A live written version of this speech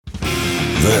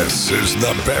This is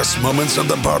the best moments of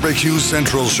the BBQ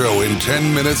Central Show in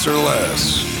 10 minutes or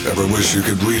less. Ever wish you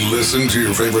could re-listen to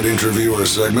your favorite interview or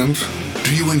segment?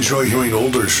 Do you enjoy hearing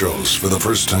older shows for the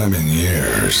first time in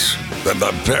years? Then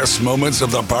the best moments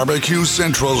of the BBQ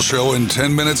Central Show in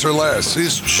 10 minutes or less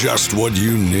is just what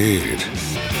you need.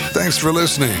 Thanks for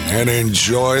listening and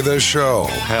enjoy the show.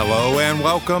 Hello and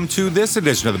welcome to this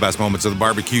edition of the best moments of the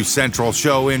BBQ Central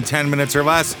Show in 10 minutes or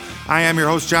less. I am your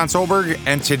host, John Solberg,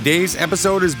 and today's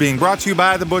episode is being brought to you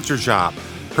by The Butcher Shop,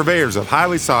 purveyors of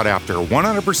highly sought-after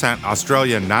 100%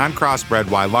 Australian non-crossbred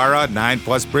Wylara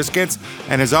 9+ briskets,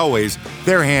 and as always,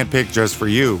 they're handpicked just for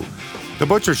you. The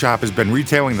Butcher Shop has been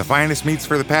retailing the finest meats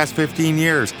for the past 15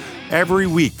 years. Every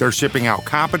week, they're shipping out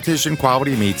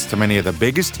competition-quality meats to many of the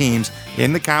biggest teams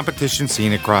in the competition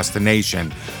scene across the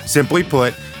nation. Simply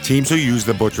put, teams who use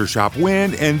The Butcher Shop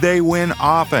win, and they win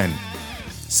often.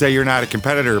 Say you're not a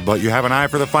competitor, but you have an eye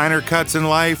for the finer cuts in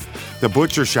life? The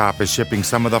Butcher Shop is shipping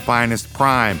some of the finest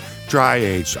prime,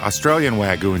 dry-aged Australian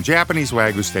Wagyu and Japanese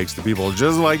Wagyu steaks to people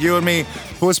just like you and me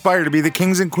who aspire to be the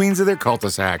kings and queens of their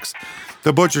cul-de-sacs.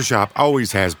 The Butcher Shop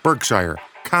always has Berkshire,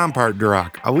 Compart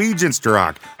Duroc, Allegiance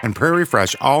Duroc, and Prairie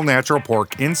Fresh all-natural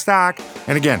pork in stock,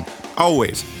 and again,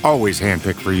 always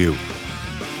handpicked for you.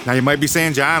 Now you might be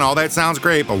saying, John, all that sounds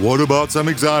great, but what about some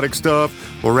exotic stuff?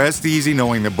 Well, rest easy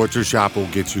knowing the Butcher Shop will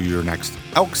get you your next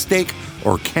elk steak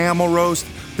or camel roast.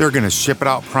 They're going to ship it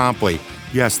out promptly.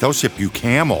 Yes, they'll ship you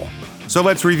camel. So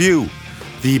let's review.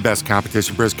 The best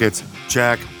competition briskets?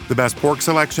 Check. The best pork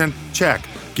selection? Check.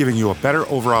 Giving you a better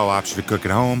overall option to cook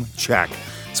at home? Check.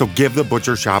 So give the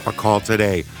Butcher Shop a call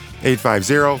today.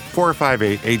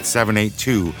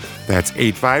 850-458-8782. That's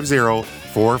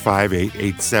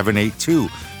 850-458-8782.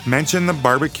 Mention the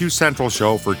BBQ Central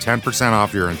Show for 10%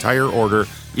 off your entire order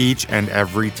each and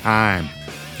every time.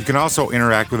 You can also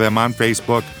interact with them on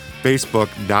Facebook,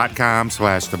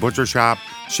 facebook.com/The Butcher Shop.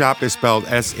 Shop is spelled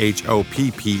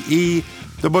S-H-O-P-P-E.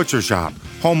 The Butcher Shop,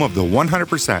 home of the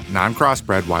 100%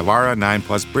 non-crossbred Wylara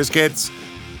 9+ briskets.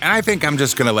 And I think I'm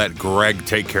just going to let Greg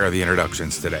take care of the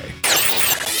introductions today.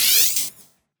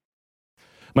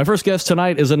 My first guest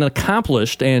tonight is an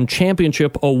accomplished and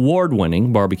championship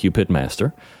award-winning barbecue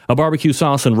pitmaster, a barbecue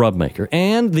sauce and rub maker,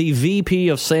 and the VP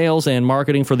of Sales and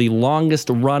Marketing for the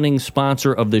longest-running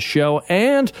sponsor of the show.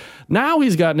 And now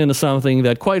he's gotten into something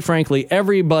that, quite frankly,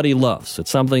 everybody loves. It's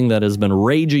something that has been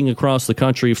raging across the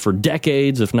country for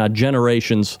decades, if not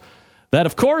generations. That,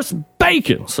 of course,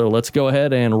 bacon. So let's go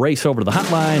ahead and race over to the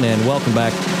hotline and welcome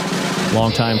back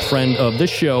longtime friend of this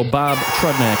show, Bob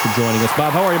Trudnak, for joining us.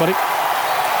 Bob, how are you, buddy?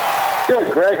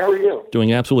 Good, Greg. How are you?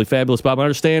 Doing absolutely fabulous, Bob. I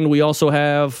understand we also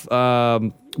have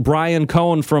Brian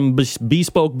Cohen from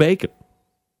Bespoke Bacon.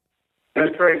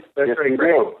 That's right. That's right.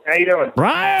 Great. How you doing?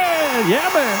 Brian!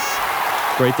 Yeah, man.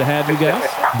 Great to have you guys.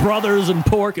 Brothers in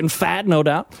pork and fat, no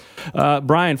doubt.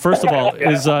 Brian, first of all,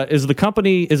 is the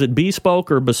company, is it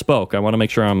Bespoke or Bespoke? I want to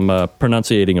make sure I'm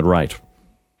pronunciating it right.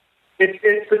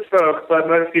 It's Bespoke, but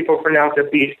most people pronounce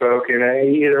it Bespoke, and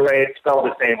either way, it's spelled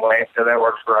the same way, so that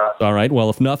works for us. All right.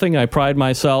 Well, if nothing, I pride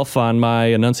myself on my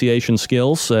enunciation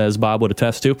skills, as Bob would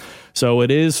attest to. So it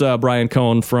is Brian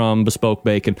Cohen from Bespoke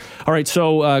Bacon. All right,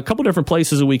 so a couple different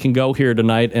places that we can go here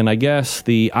tonight, and I guess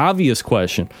the obvious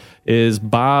question is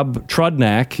Bob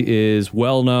Trudnak is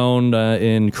well-known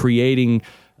in creating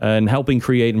and helping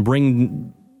create and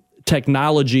bring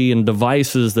technology and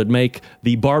devices that make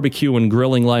the barbecue and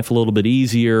grilling life a little bit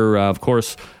easier. Of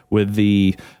course, with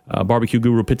the BBQ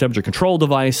Guru pit temperature control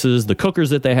devices, the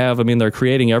cookers that they have, I mean, they're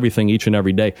creating everything each and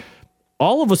every day.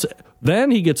 All of us,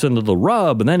 then he gets into the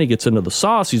rub, and then he gets into the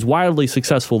sauce. He's wildly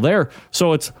successful there.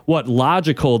 So it's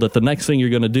logical that the next thing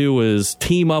you're going to do is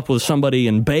team up with somebody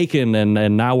in bacon,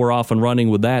 and now we're off and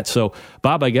running with that. So,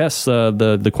 Bob, I guess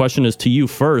the question is to you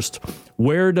first.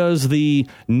 Where does the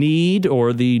need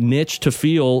or the niche to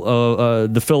feel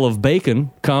the fill of bacon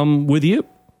come with you?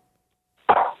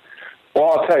 Well,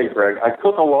 I'll tell you, Greg, I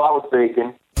cook a lot with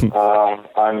bacon.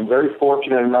 I'm very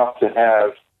fortunate enough to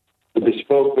have the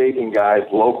Bespoke Bacon guys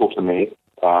local to me.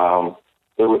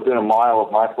 They're within a mile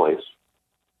of my place.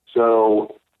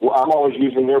 So I'm always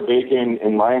using their bacon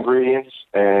in my ingredients,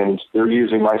 and they're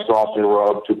using my sauce and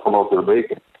rub to promote their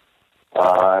bacon.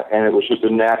 And it was just a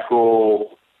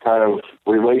natural kind of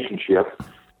relationship,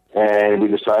 and we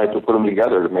decided to put them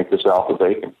together to make this alpha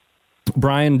bacon.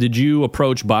 Brian, did you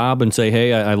approach Bob and say,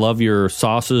 hey, I love your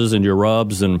sauces and your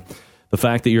rubs and the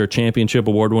fact that you're a championship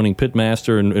award-winning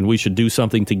pitmaster and we should do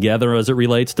something together as it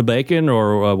relates to bacon,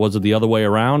 or was it the other way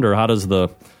around, or how does the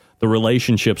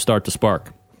relationship start to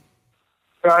spark?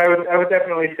 I would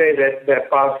definitely say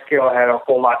that Bob's skill had a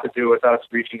whole lot to do with us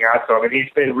reaching out to him, and he's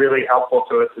been really helpful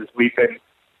to us as we've been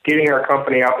getting our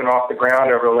company up and off the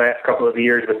ground over the last couple of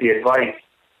years with the advice.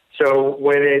 So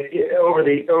when over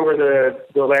the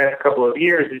last couple of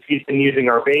years, as he's been using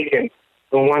our bacon,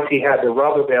 and once he had the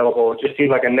rub available, it just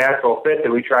seemed like a natural fit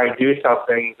that we try and do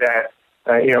something that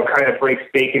kind of breaks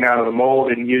bacon out of the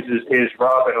mold and uses his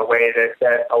rub in a way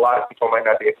that a lot of people might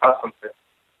not be accustomed to.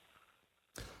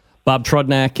 Bob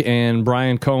Trudnak and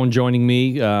Brian Cohen joining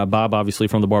me. Bob, obviously,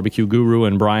 from the BBQ Guru,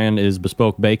 and Brian is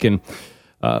Bespoke Bacon.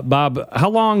 Bob, how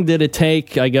long did it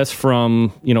take, I guess,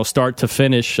 from start to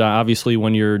finish? Obviously,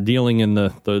 when you're dealing in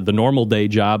the normal day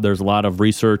job, there's a lot of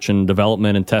research and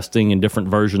development and testing and different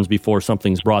versions before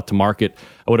something's brought to market.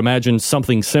 I would imagine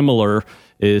something similar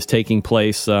is taking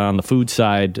place on the food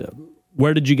side.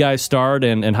 Where did you guys start,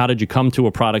 and how did you come to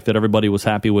a product that everybody was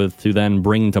happy with to then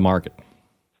bring to market?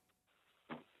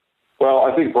 Well,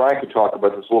 I think Brian could talk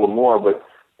about this a little more, but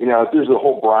there's a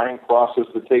whole brining process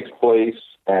that takes place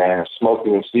and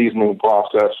smoking and seasoning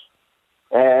process.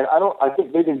 And I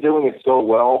think they've been doing it so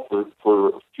well for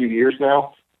a few years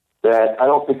now that I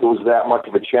don't think it was that much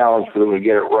of a challenge for them to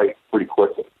get it right pretty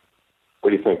quickly. What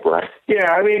do you think, Brian?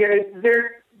 Yeah, I mean,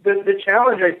 the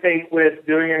challenge, I think, with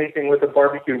doing anything with a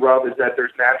barbecue rub is that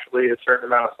there's naturally a certain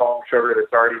amount of salt and sugar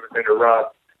that's already within the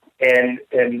rub.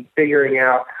 And figuring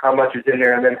out how much is in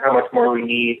there and then how much more we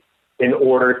need in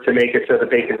order to make it so the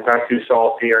bacon's not too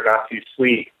salty or not too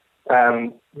sweet.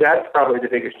 That's probably the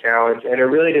biggest challenge. And it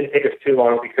really didn't take us too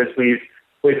long because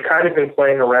we've kind of been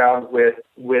playing around with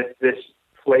this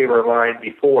flavor line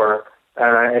before.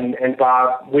 And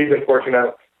Bob, we've been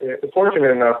fortunate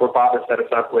enough where Bob has set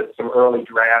us up with some early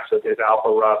drafts of his alpha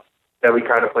rub that we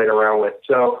kind of played around with.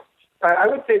 So I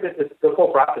would say that the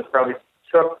whole process probably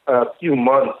took a few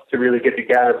months to really get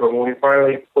together, but when we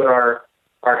finally put our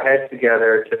heads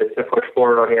together to push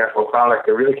forward on the actual product,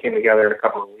 it really came together in a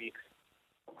couple of weeks.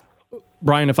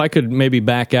 Brian, if I could maybe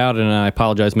back out, and I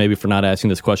apologize maybe for not asking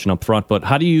this question up front, but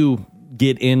how do you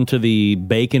get into the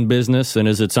bacon business, and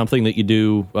is it something that you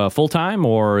do full-time,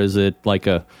 or is it like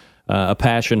a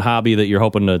passion hobby that you're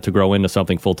hoping to grow into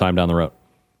something full-time down the road?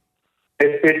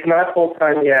 It's not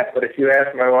full-time yet, but if you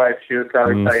ask my wife, she would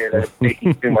probably tell you that it's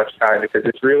taking too much time because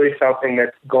it's really something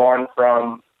that's gone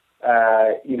from,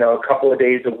 a couple of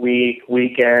days a week,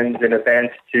 weekends and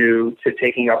events to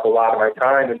taking up a lot of my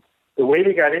time. And the way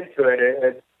we got into it,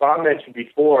 as Bob mentioned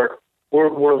before,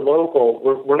 we're local.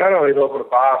 We're not only local to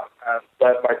Bob,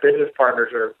 but my business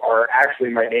partners are actually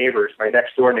my neighbors, my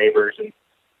next-door neighbors. And,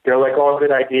 like all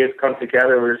good ideas come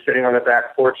together. We were sitting on the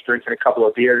back porch drinking a couple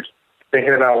of beers,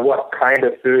 thinking about what kind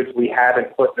of foods we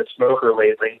haven't put in the smoker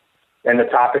lately. And the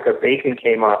topic of bacon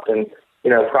came up. And,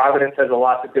 Providence has a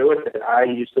lot to do with it. I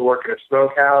used to work in a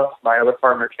smokehouse. My other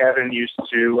partner, Kevin, used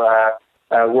to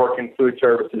work in food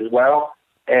service as well.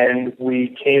 And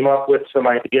we came up with some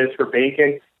ideas for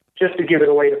bacon just to give it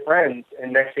away to friends.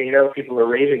 And next thing you know, people are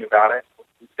raving about it.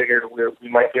 We figured we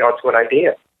might be onto an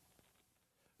idea.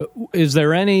 Is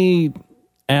there any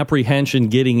apprehension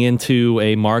getting into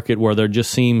a market where there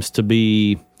just seems to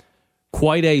be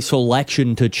quite a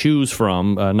selection to choose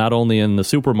from, not only in the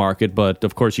supermarket, but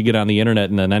of course you get on the internet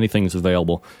and then anything's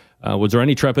available. Was there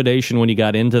any trepidation when you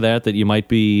got into that you might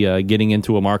be getting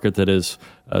into a market that is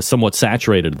somewhat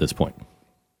saturated at this point?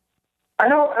 I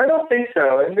don't think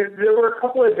so. And there were a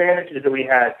couple of advantages that we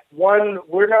had. One,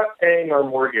 we're not paying our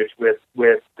mortgage with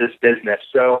this business.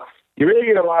 So you really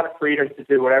get a lot of freedom to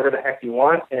do whatever the heck you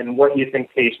want and what you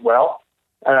think tastes well.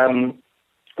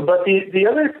 But the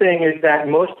other thing is that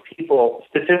most people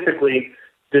statistically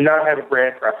do not have a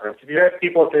brand preference. If you ask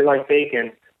people if they like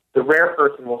bacon, the rare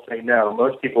person will say no.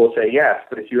 Most people will say yes.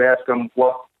 But if you ask them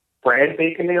what brand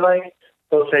bacon they like,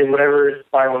 they'll say whatever is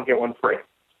buy one, get one free.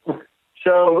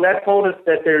 So that told us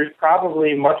that there's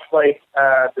probably, much like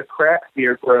the craft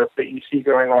beer growth that you see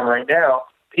going on right now,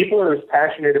 people are as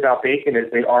passionate about bacon as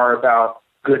they are about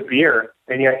good beer,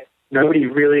 and yet nobody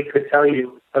really could tell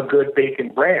you a good bacon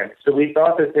brand. So we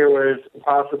thought that there was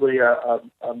possibly a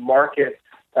market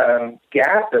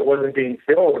gap that wasn't being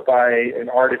filled by an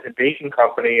artisan bacon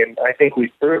company, and I think we've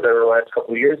proved over the last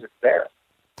couple of years it's there.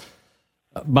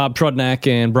 Bob Trudnak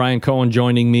and Brian Cohen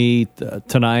joining me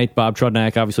tonight. Bob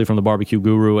Trudnak, obviously from the BBQ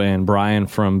Guru, and Brian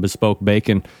from Bespoke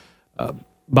Bacon.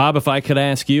 Bob, if I could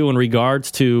ask you in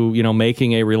regards to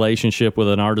making a relationship with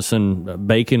an artisan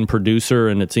bacon producer,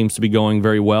 and it seems to be going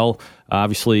very well.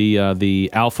 Obviously, the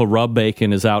Alpha Rub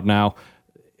Bacon is out now.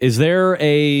 Is there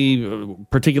a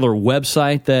particular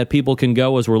website that people can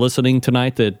go as we're listening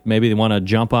tonight that maybe they want to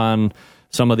jump on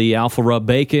some of the Alpha Rub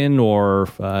Bacon, or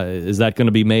is that going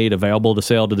to be made available to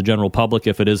sale to the general public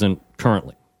if it isn't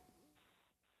currently?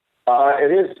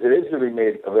 It is going to be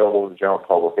made available to the general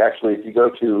public. Actually, if you go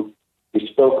to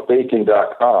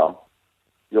bespokebacon.com,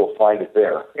 you'll find it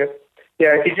there. Yep.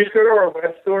 Yeah, if you just go to our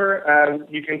web store,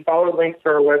 you can follow links to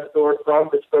our web store from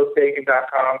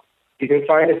bespokebacon.com. You can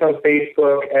find us on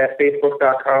Facebook at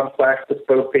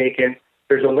facebook.com/bespokebacon.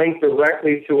 There's a link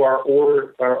directly to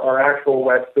our actual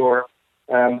web store.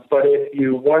 But if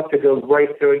you want to go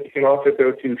right to it, you can also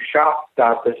go to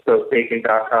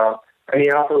shop.bespokebacon.com. And the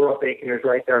Alpha Raw Bacon is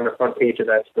right there on the front page of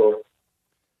that store.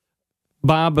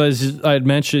 Bob, as I had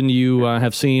mentioned, you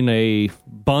have seen a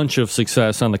bunch of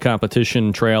success on the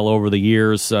competition trail over the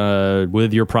years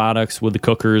with your products, with the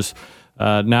cookers,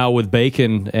 now with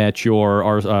bacon at your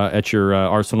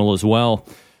arsenal as well.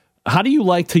 How do you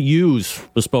like to use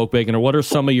Bespoke Bacon, or what are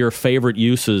some of your favorite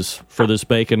uses for this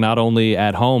bacon, not only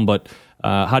at home, but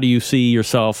how do you see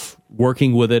yourself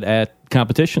working with it at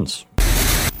competitions?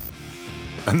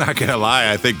 I'm not going to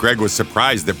lie. I think Greg was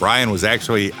surprised that Brian was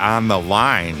actually on the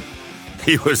line.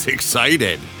 He was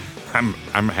excited.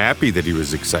 I'm happy that he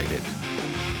was excited.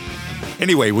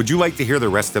 Anyway, would you like to hear the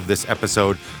rest of this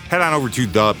episode? Head on over to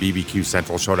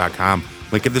thebbqcentralshow.com.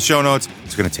 Link in the show notes.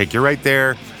 It's going to take you right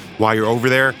there. While you're over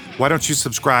there, why don't you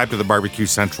subscribe to the BBQ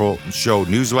Central Show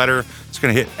newsletter? It's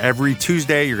going to hit every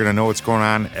Tuesday. You're going to know what's going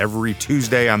on every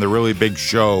Tuesday on the really big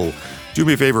show. Do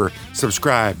me a favor,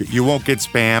 subscribe. You won't get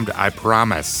spammed, I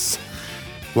promise.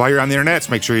 While you're on the internet,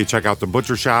 make sure you check out The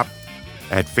Butcher Shop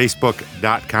at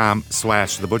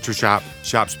facebook.com/The Butcher Shop,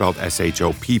 shop spelled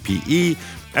SHOPPE.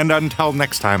 And until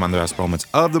next time on the best moments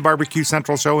of the BBQ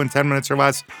Central Show in 10 minutes or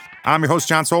less, I'm your host,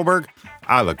 John Solberg.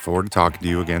 I look forward to talking to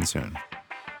you again soon.